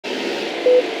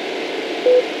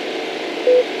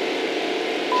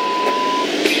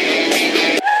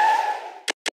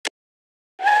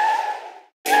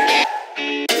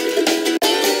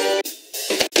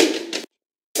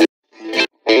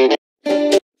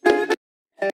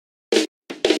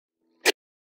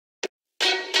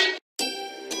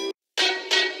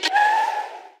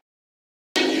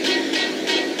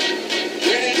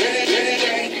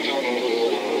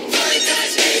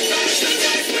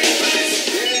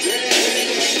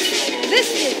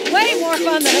way more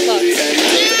fun than it looks.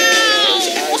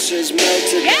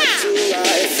 Yeah!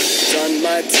 Done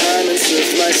my time and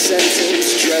served my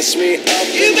sentence. Dress me up.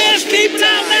 You better keep it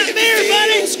out that beer,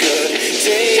 buddy.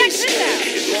 Check this out.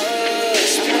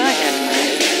 I have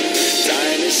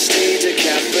Dynasty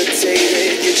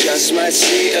decapitated. You just might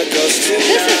see a ghost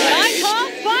tonight. This is what I call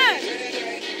fun.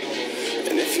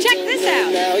 Check this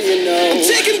out. Now you know. I'm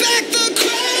taking back the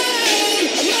crown.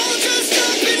 I'm all dressed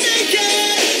up and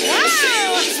naked.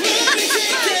 Wow!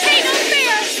 Hey, no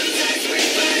fear.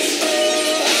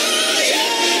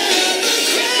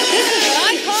 This is what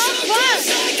I call fun.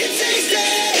 I can taste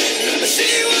it.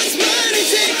 See what's mine and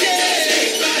take it.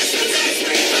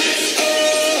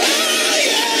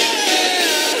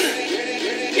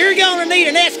 You're gonna need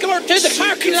an escort to the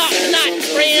parking lot tonight,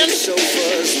 friend.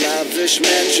 Sofas, lavish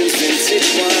mansions, vintage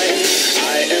wine.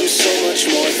 I am so much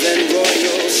more than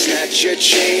royal. Snatch your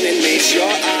chain and meet your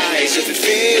eyes. If it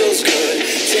feels good,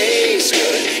 tastes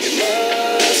good, it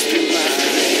must be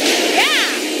mine.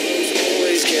 Yeah!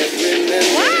 Always get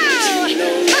remembered. Wow! You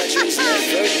know legends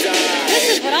never die.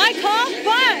 This is what I call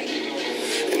fun.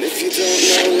 And if you don't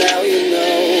know, now you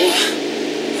know.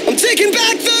 I'm taking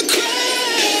back the crown.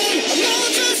 I'm all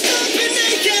dressed up and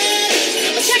naked.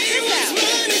 I Check see this what's out.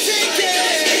 mine and take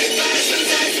it.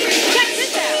 Check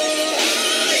this out.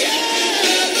 Oh yeah,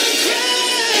 the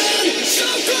crown. So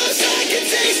close I can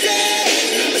taste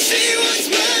it. I see what's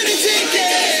mine and take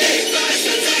it.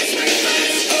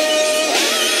 Oh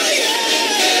yeah.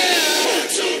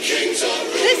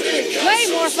 This is way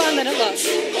more fun than it looks.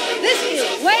 This is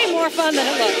way more fun than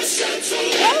it looks. Oh!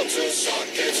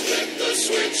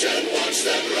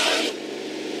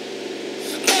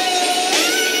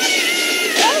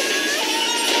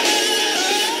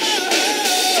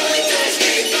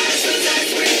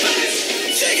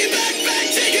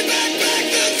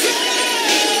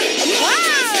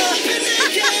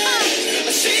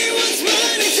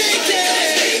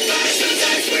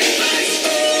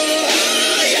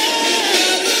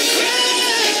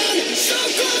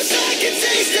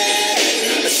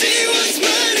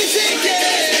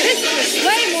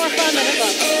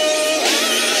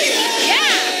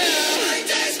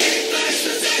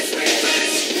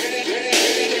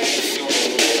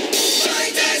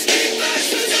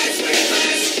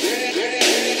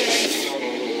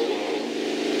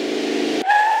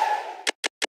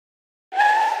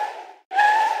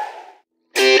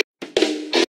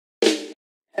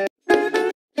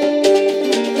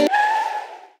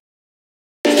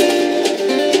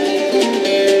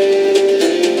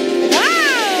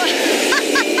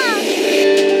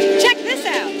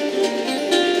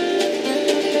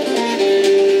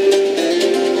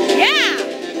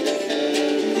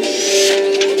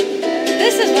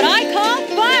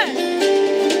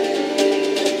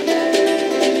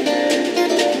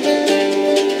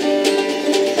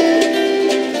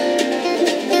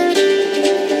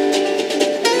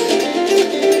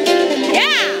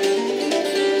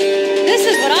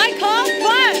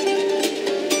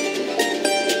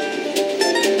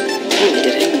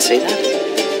 See that?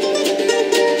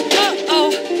 Uh-oh,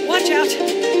 watch out.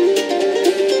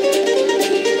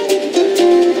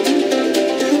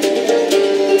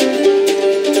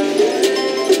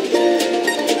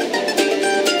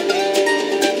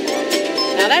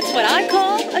 Now that's what I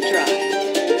call a drop.